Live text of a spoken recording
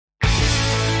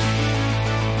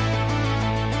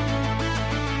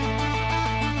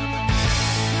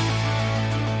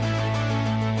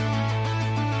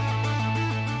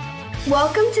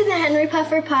Welcome to the Henry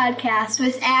Puffer Podcast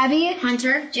with Abby,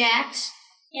 Hunter, Jax,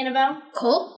 Annabelle,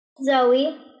 Colt,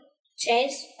 Zoey,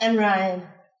 Chase, and Ryan.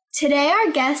 Today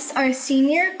our guests are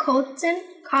Senior Colton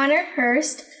Connor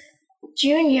Hurst,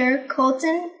 Junior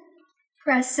Colton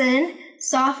Presson,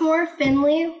 Sophomore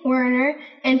Finley Werner,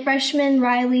 and Freshman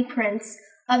Riley Prince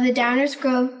of the Downers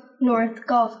Grove North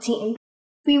golf team.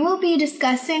 We will be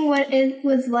discussing what it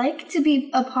was like to be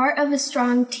a part of a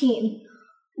strong team,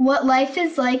 what life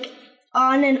is like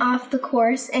on and off the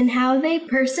course, and how they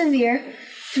persevere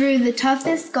through the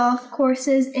toughest golf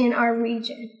courses in our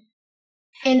region.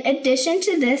 In addition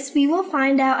to this, we will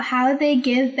find out how they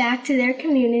give back to their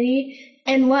community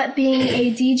and what being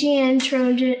a DGN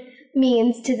Trojan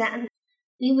means to them.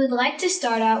 We would like to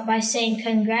start out by saying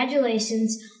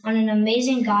congratulations on an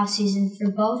amazing golf season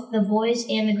for both the boys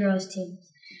and the girls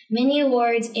teams. Many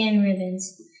awards and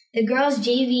ribbons. The girls'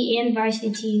 JV and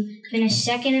varsity team finished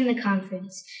second in the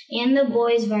conference, and the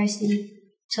boys' varsity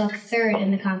took third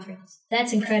in the conference.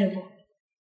 That's incredible.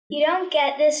 You don't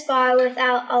get this far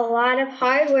without a lot of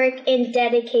hard work and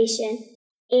dedication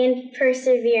and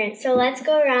perseverance. So let's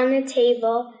go around the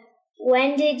table.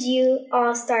 When did you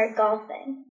all start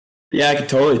golfing? Yeah, I could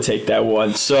totally take that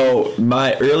one. So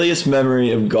my earliest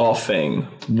memory of golfing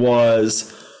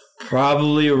was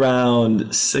probably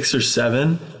around 6 or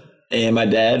 7. And my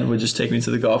dad would just take me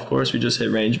to the golf course. We just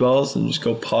hit range balls and just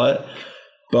go putt.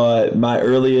 But my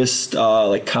earliest,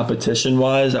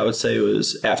 competition-wise, I would say it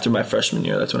was after my freshman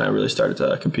year. That's when I really started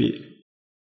to compete.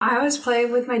 I always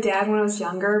played with my dad when I was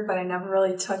younger, but I never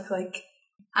really took,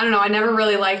 I never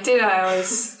really liked it. I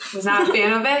always was not a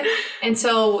fan of it. And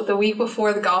so the week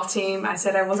before the golf team, I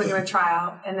said I wasn't going to try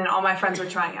out. And then all my friends were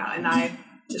trying out, and I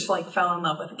just, fell in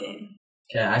love with the game.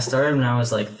 Okay, I started when I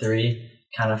was 3.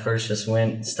 Kind of first just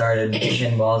started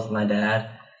hitting balls with my dad.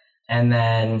 And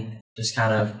then just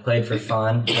kind of played for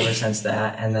fun ever since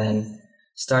that. And then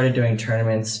started doing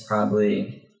tournaments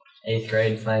probably 8th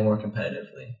grade, playing more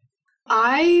competitively.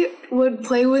 I would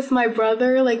play with my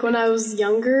brother, when I was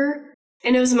younger.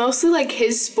 And it was mostly,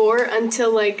 his sport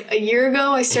until, a year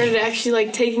ago. I started actually,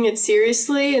 taking it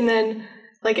seriously. And then,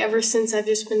 ever since, I've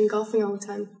just been golfing all the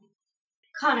time.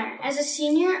 Connor, as a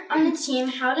senior on the team,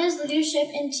 how does leadership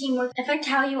and teamwork affect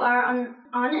how you are on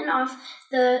and off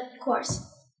the course?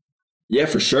 Yeah,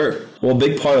 for sure. Well, a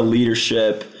big part of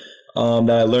leadership that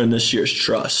I learned this year is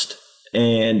trust.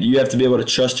 And you have to be able to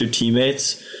trust your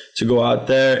teammates to go out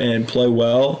there and play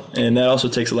well. And that also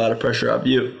takes a lot of pressure off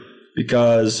you,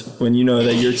 because when you know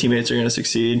that your teammates are going to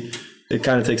succeed, it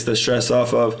kind of takes the stress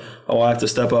off of, I have to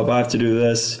step up, I have to do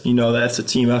this. You know that it's a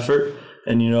team effort.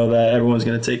 And you know that everyone's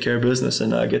going to take care of business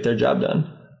and get their job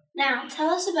done. Now, tell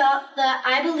us about the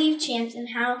I Believe chants and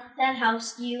how that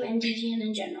helps you and DGN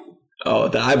in general. Oh,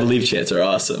 the I Believe chants are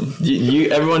awesome.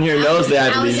 Everyone here knows the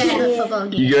I Believe. I was at the football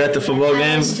game. You were at the football game?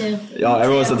 I was too. Oh,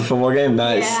 everyone's at the football game?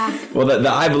 Nice. Yeah. Well, the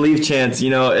I Believe chants,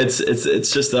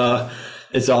 it's just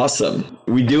it's awesome.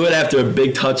 We do it after a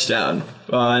big touchdown,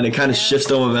 and it kind of shifts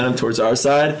the momentum towards our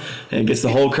side, and it gets the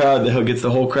whole crowd. Gets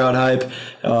the whole crowd hype.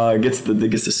 Gets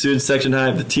the student section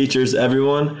hype, the teachers,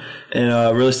 everyone,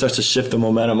 and really starts to shift the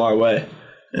momentum our way.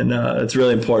 And it's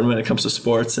really important when it comes to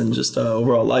sports and just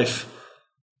overall life.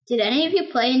 Did any of you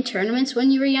play in tournaments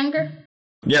when you were younger?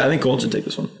 Yeah, I think Colton should take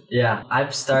this one. Yeah,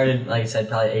 I've started, like I said,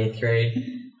 probably 8th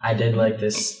grade. I did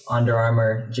this Under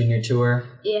Armour junior tour.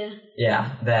 Yeah.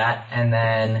 Yeah, that. And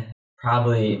then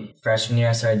probably freshman year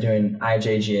I started doing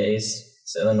IJGAs,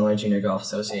 so Illinois Junior Golf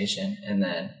Association, and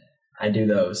then I do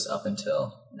those up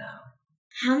until now.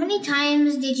 How many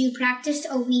times did you practice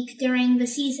a week during the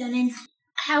season, and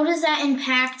how does that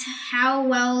impact how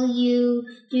well you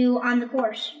do on the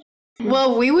course?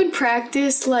 Well, we would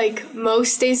practice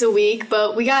most days a week,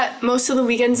 but we got most of the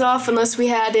weekends off unless we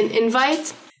had an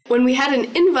invite. When we had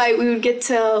an invite, we would get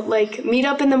to meet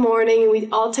up in the morning, and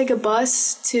we'd all take a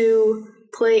bus to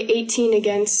play 18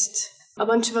 against a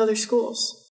bunch of other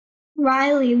schools.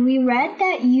 Riley, we read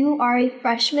that you are a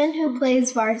freshman who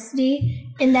plays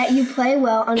varsity and that you play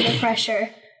well under pressure.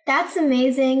 That's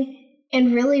amazing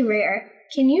and really rare.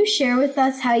 Can you share with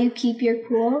us how you keep your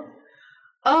cool?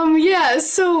 Yeah,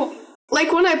 so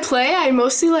when I play, I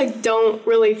mostly don't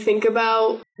really think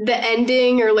about the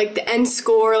ending or the end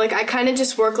score. I kind of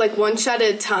just work one shot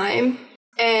at a time.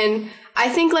 And I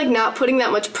think not putting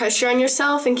that much pressure on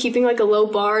yourself and keeping a low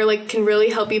bar can really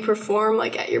help you perform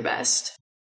at your best.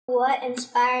 What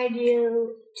inspired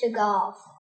you to golf?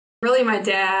 Really my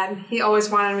dad. He always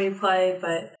wanted me to play,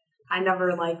 but I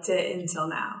never liked it until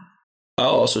now. I'll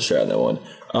also share on that one.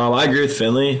 I agree with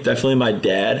Finley. Definitely my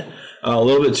dad. A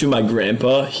little bit too my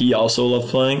grandpa. He also loved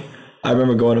playing. I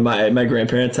remember going to my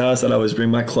grandparents' house, and I always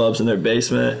bring my clubs in their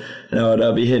basement, and I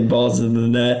would be hitting balls into the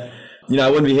net. I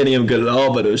wouldn't be hitting them good at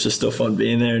all, but it was just still fun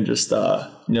being there and just,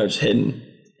 just hitting.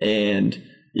 And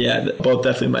yeah, both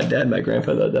definitely my dad and my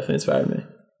grandpa, though, definitely inspired me.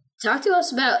 Talk to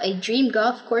us about a dream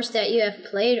golf course that you have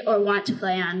played or want to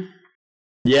play on.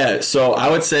 Yeah, so I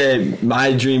would say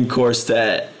my dream course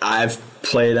that I've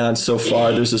played on so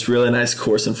far, there's this really nice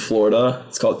course in Florida.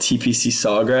 It's called TPC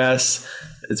Sawgrass.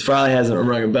 It probably hasn't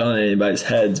rung a bell in anybody's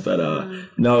heads, but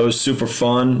no, it was super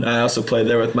fun. I also played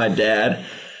there with my dad.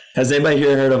 Has anybody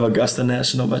here heard of Augusta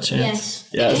National by chance?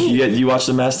 Yes. You watch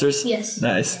the Masters? Yes.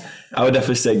 Nice. I would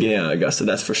definitely say getting on Augusta.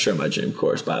 That's for sure my dream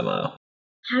course by a mile.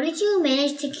 How did you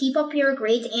manage to keep up your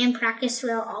grades and practice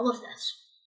throughout all of this?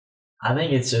 I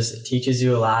think it teaches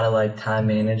you a lot of like time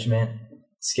management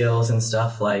skills and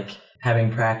stuff, like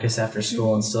having practice after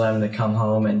school and still having to come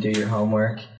home and do your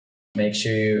homework. Make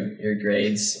sure your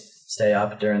grades stay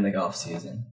up during the golf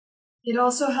season. It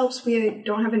also helps we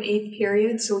don't have an 8th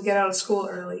period, so we get out of school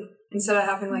early instead of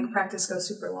having like practice go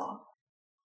super long.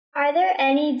 Are there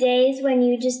any days when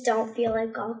you just don't feel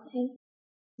like golfing?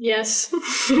 Yes.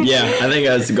 Yeah, I think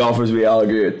as golfers we all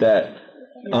agree with that.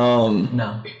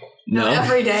 No.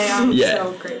 Every day I'm Yeah.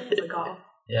 so grateful to golf.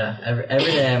 Yeah, every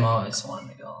day I'm always wanting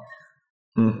to golf.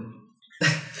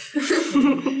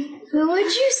 Who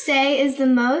would you say is the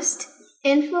most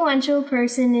influential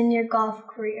person in your golf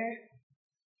career?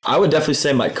 I would definitely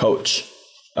say my coach.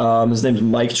 His name's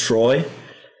Mike Troy.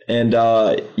 And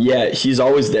he's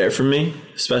always there for me,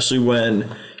 especially when,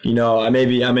 I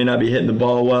may not be hitting the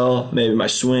ball well. Maybe my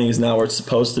swing is not where it's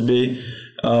supposed to be.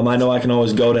 I know I can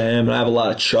always go to him, and I have a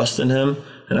lot of trust in him.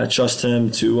 And I trust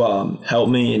him to help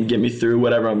me and get me through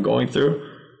whatever I'm going through.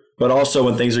 But also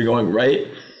when things are going right,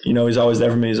 he's always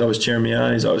there for me. He's always cheering me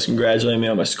on. He's always congratulating me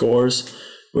on my scores,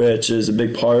 which is a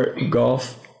big part of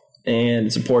golf. And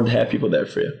it's important to have people there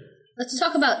for you. Let's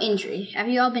talk about injury. Have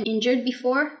you all been injured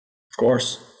before? Of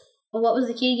course. Well, what was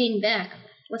the key to getting back?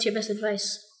 What's your best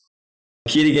advice?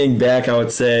 The key to getting back, I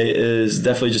would say, is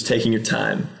definitely just taking your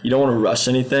time. You don't want to rush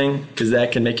anything because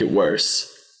that can make it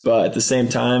worse. But at the same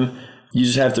time, you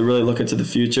just have to really look into the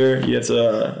future. You have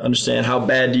to understand how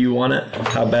bad do you want it?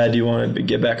 How bad do you want to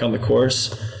get back on the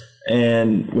course?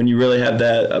 And when you really have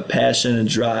that passion and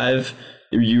drive,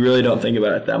 you really don't think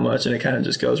about it that much, and it kind of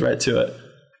just goes right to it.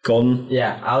 Colton?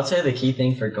 Yeah, I would say the key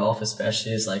thing for golf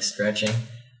especially is like stretching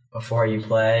before you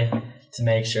play to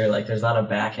make sure, like, there's a lot of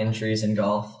back injuries in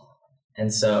golf.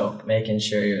 And so making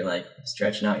sure you're like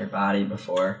stretching out your body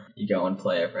before you go and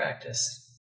play or practice.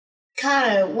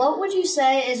 Connor, what would you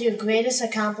say is your greatest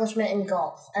accomplishment in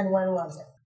golf, and when was it?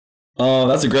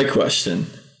 That's a great question.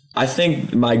 I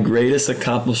think my greatest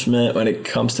accomplishment when it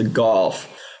comes to golf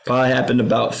probably happened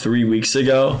about 3 weeks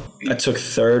ago. I took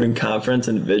 3rd in conference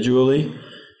individually.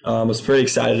 I was pretty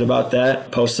excited about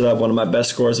that. Posted up one of my best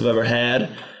scores I've ever had.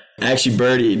 I actually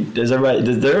birdied. Does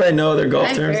everybody know their golf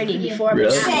terms? I've birdied before,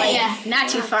 Really? but not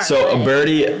too far. So a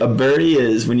birdie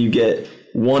is when you get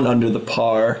one under the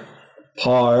par,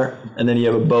 and then you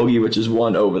have a bogey, which is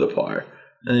one over the par.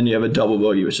 And then you have a double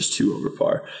bogey, which is 2 over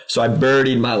par. So I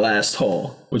birdied my last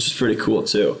hole, which is pretty cool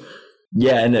too.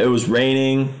 Yeah, and it was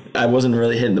raining. I wasn't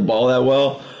really hitting the ball that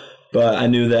well, but I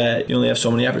knew that you only have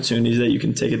so many opportunities that you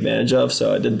can take advantage of.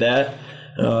 So I did that,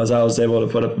 and I was able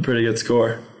to put up a pretty good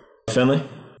score. Finley?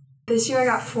 This year I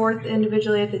got 4th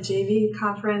individually at the JV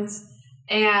conference,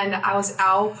 and I was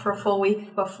out for a full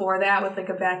week before that with like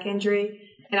a back injury,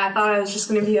 and I thought it was just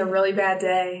going to be a really bad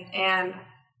day, and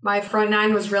my front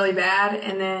 9 was really bad,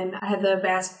 and then I had the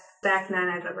best back 9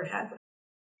 I've ever had.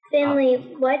 Finley,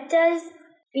 what does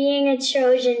being a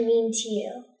Trojan mean to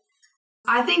you?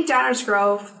 I think Downers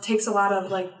Grove takes a lot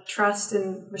of like trust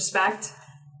and respect.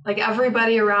 Like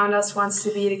everybody around us wants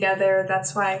to be together.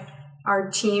 That's why our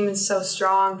team is so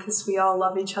strong, because we all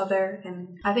love each other, and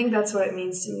I think that's what it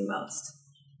means to me most.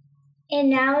 And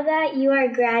now that you are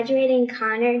graduating,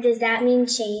 Connor, does that mean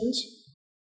change?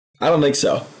 I don't think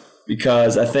so,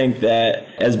 because I think that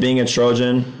as being a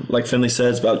Trojan, like Finley said,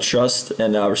 it's about trust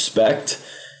and respect.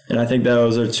 And I think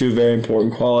those are 2 very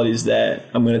important qualities that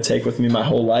I'm going to take with me my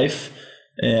whole life.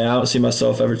 And I don't see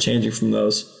myself ever changing from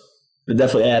those. But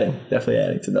definitely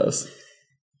adding to those.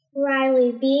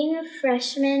 Riley, being a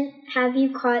freshman, have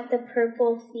you caught the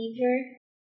purple fever?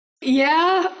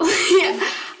 Yeah.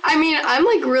 I mean, I'm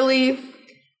like really,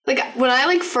 like when I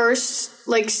like first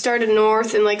like started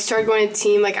North and like started going to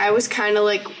team, like I was kind of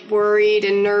like worried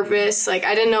and nervous. Like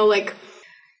I didn't know like,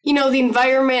 the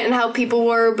environment and how people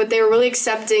were, but they were really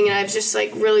accepting, and I've just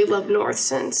like really loved North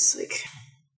since. Like,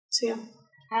 so yeah.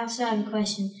 I also have a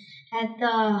question. At the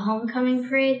homecoming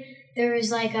parade, there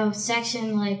was like a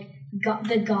section like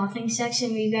the golfing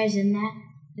section? Were you guys in that?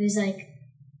 There's like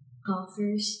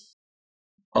golfers.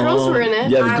 Girls were in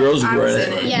it. Yeah, the girls were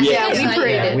in it. Yeah, we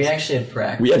paraded. Yeah, we actually had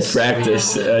practice. We had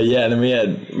practice, and then we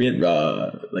had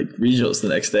like regionals the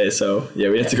next day. So yeah,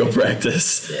 we had to go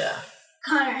practice. Yeah.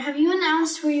 Connor, have you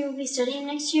announced where you will be studying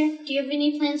next year? Do you have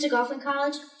any plans to golf in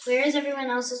college? Where is everyone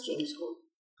else's dream school?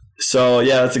 So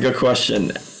yeah, that's a good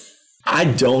question. I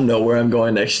don't know where I'm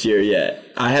going next year yet.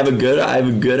 I have a good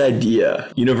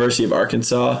idea. University of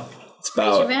Arkansas. It's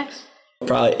about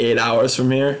probably 8 hours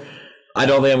from here. I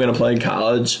don't think I'm going to play in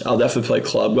college. I'll definitely play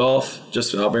club golf.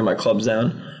 I'll bring my clubs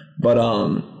down. But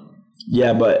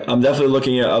but I'm definitely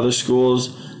looking at other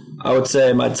schools. I would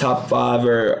say my top 5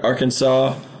 are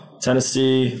Arkansas,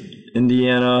 Tennessee,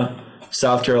 Indiana,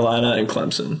 South Carolina, and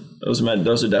Clemson. Those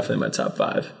are definitely my top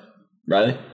 5.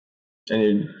 Riley,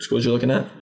 any schools you're looking at?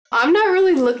 I'm not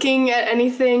really looking at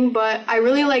anything, but I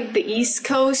really like the East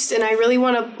Coast, and I really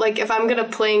want to, like, if I'm going to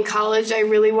play in college, I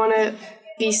really want to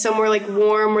be somewhere, like,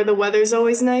 warm where the weather's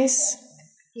always nice.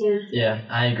 Yeah,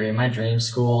 I agree. My dream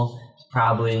school is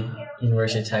probably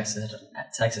University of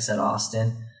Texas at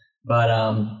Austin. But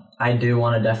I do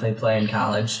want to definitely play in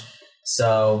college,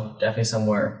 so definitely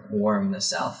somewhere warm in the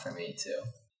South for me, too.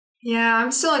 Yeah,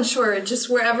 I'm still unsure. Just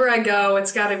wherever I go,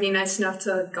 it's got to be nice enough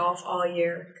to golf all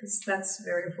year, because that's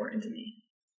very important to me.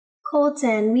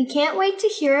 Colton, we can't wait to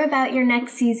hear about your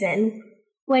next season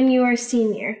when you are a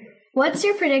senior. What's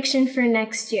your prediction for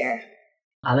next year?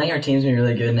 I think our team's going to be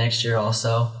really good next year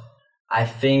also. I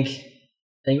think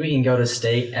we can go to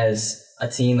state as a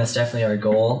team. That's definitely our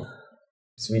goal.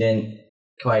 So we didn't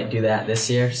quite do that this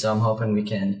year, so I'm hoping we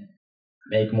can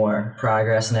make more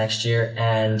progress next year.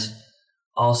 And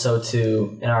also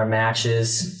in our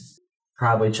matches,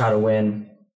 probably try to win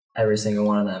every single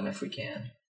one of them if we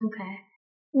can. Okay.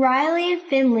 Riley and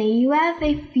Finley, you have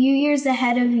a few years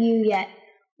ahead of you yet.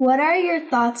 What are your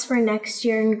thoughts for next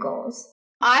year and goals?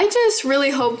 I just really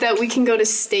hope that we can go to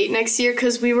state next year,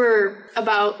 because we were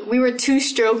 2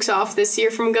 strokes off this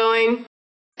year from going.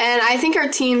 And I think our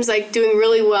team's like doing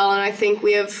really well, and I think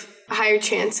we have a higher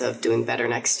chance of doing better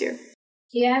next year.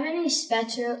 Do you have any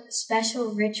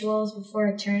special rituals before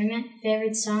a tournament?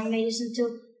 Favorite song that you listen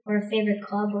to, or a favorite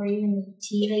club, or even the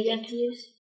tea that you have to use?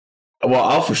 Well,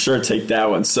 I'll for sure take that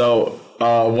one. So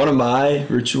one of my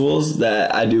rituals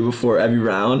that I do before every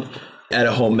round at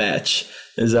a home match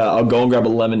is I'll go and grab a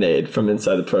lemonade from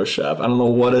inside the pro shop. I don't know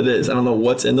what it is. I don't know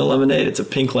what's in the lemonade. It's a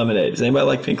pink lemonade. Does anybody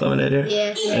like pink lemonade here?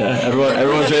 Yeah.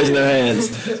 Everyone's raising their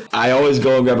hands. I always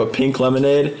go and grab a pink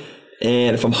lemonade,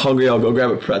 and if I'm hungry, I'll go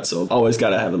grab a pretzel. Always got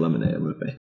to have a lemonade with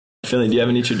me. Finley, do you have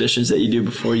any traditions that you do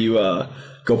before you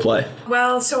go play?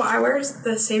 Well, so I wear not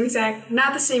the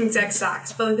same exact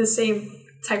socks, but like the same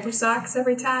type of socks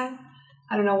every time.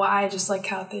 I don't know why, I just like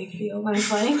how they feel when I'm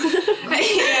playing.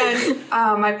 And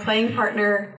my playing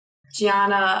partner,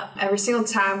 Gianna, every single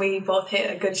time we both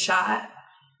hit a good shot,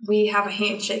 we have a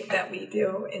handshake that we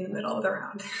do in the middle of the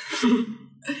round.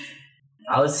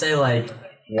 I would say I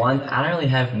don't really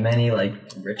have many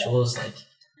rituals like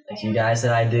you guys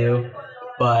that I do,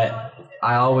 but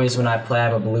I always, when I play, I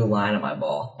have a blue line on my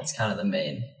ball. That's kind of the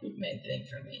main thing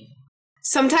for me.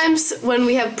 Sometimes when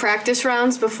we have practice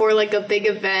rounds before like a big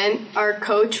event, our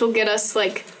coach will get us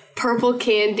like purple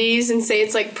candies and say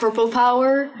it's like purple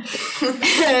power.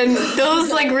 And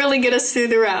those like really get us through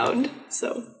the round.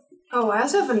 So. Oh, I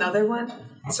also have another one.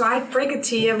 So I break a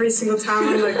tee every single time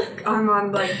I'm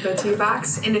on the tee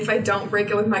box, and if I don't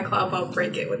break it with my club, I'll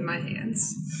break it with my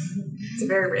hands. It's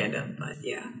very random, but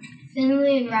yeah.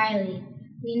 Finley and Riley,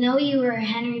 we know you were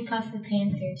Henry Puffer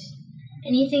Panthers.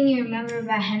 Anything you remember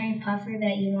about Henry Puffer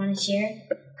that you want to share?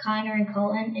 Connor and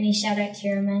Colton, any shout out to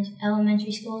your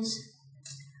elementary schools?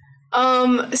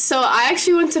 So I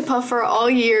actually went to Puffer all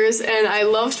years, and I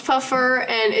loved Puffer,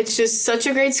 and it's just such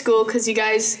a great school because you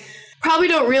guys probably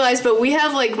don't realize, but we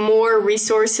have like more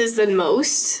resources than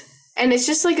most, and it's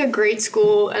just like a great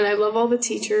school, and I love all the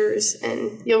teachers,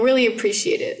 and you'll really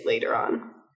appreciate it later on.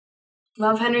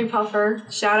 Love Henry Puffer.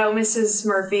 Shout out Mrs.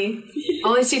 Murphy.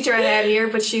 Only teacher I had here,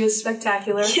 but she was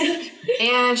spectacular.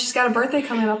 And she's got a birthday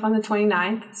coming up on the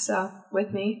 29th, so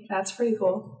with me. That's pretty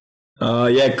cool.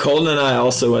 Colton and I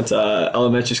also went to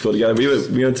elementary school together.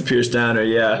 We went to Pierce Downer,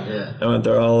 yeah. I went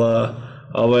there all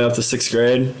the way up to 6th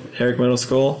grade, Herrick Middle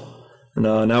School, and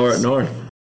now we're at North.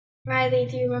 Riley,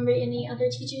 do you remember any other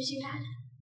teachers you had?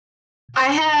 I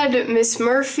had Miss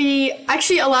Murphy.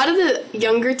 Actually, a lot of the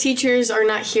younger teachers are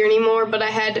not here anymore, but I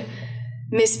had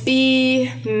Miss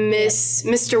B,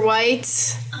 Mr.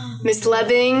 White, Miss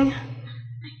Leving,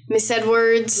 Miss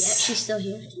Edwards. Yeah, she's still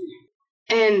here.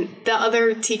 And the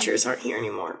other teachers aren't here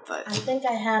anymore, but... I think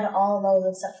I had all of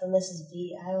those except for Mrs.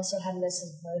 B. I also had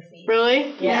Mrs. Murphy.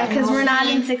 Really? Yeah, because we're not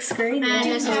in 6th grade yet.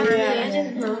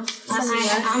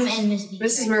 I'm in Miss B.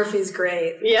 Mrs. Murphy's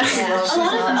great. Yeah.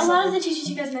 A lot of the teachers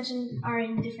you guys mentioned are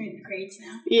in different grades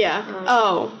now. Yeah.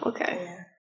 Oh, okay. Yeah.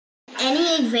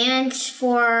 Any advantage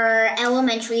for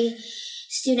elementary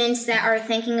students that are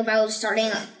thinking about starting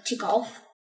to golf?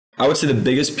 I would say the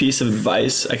biggest piece of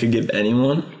advice I could give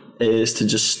anyone is to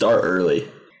just start early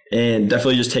and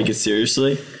definitely just take it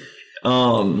seriously.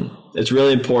 It's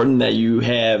really important that you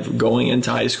have going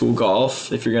into high school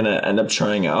golf, if you're going to end up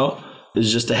trying out,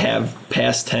 is just to have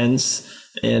past tense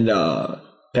and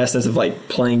past tense of like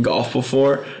playing golf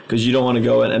before, because you don't want to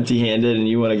go in empty-handed and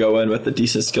you want to go in with a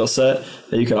decent skill set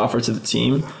that you can offer to the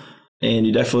team. And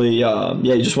you definitely,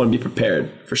 you just want to be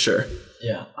prepared for sure.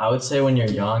 Yeah, I would say when you're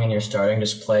young and you're starting,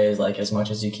 just play like as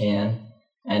much as you can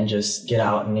and just get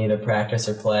out and either practice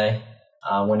or play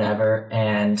whenever.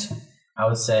 And I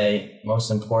would say most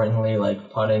importantly,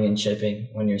 like putting and chipping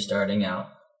when you're starting out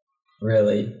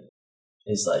really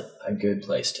is like a good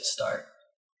place to start.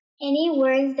 Any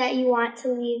words that you want to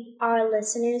leave our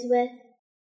listeners with?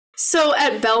 So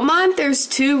at Belmont, there's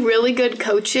 2 really good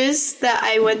coaches that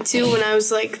I went to when I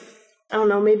was like, I don't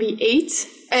know, maybe 8.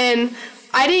 And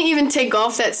I didn't even take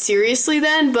golf that seriously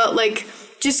then, but like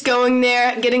just going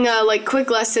there, getting a like quick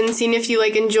lesson, seeing if you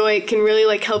like enjoy it can really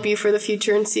like help you for the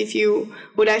future and see if you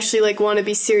would actually like want to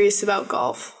be serious about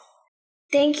golf.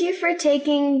 Thank you for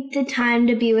taking the time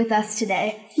to be with us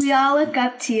today. We all look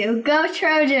up to you. Go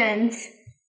Trojans!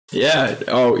 Yeah.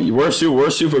 Oh, we're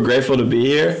super grateful to be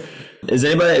here. Is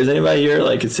anybody here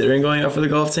like considering going out for the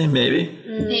golf team? Maybe.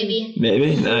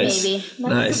 Maybe. Nice.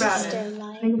 Nice.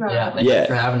 Think about it. Thank you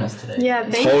for having us today. Yeah,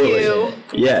 thank you.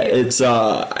 Yeah, it's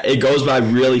it goes by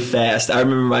really fast. I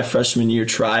remember my freshman year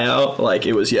tryout, like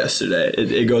it was yesterday.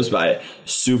 It goes by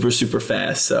super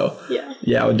fast. So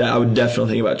yeah, I would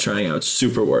definitely think about trying out. It's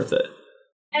super worth it.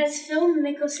 As Phil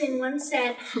Mickelson once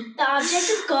said, the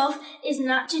object of golf is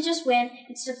not to just win,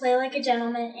 it's to play like a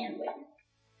gentleman and win.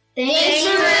 Thanks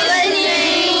for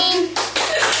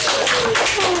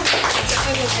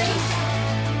listening.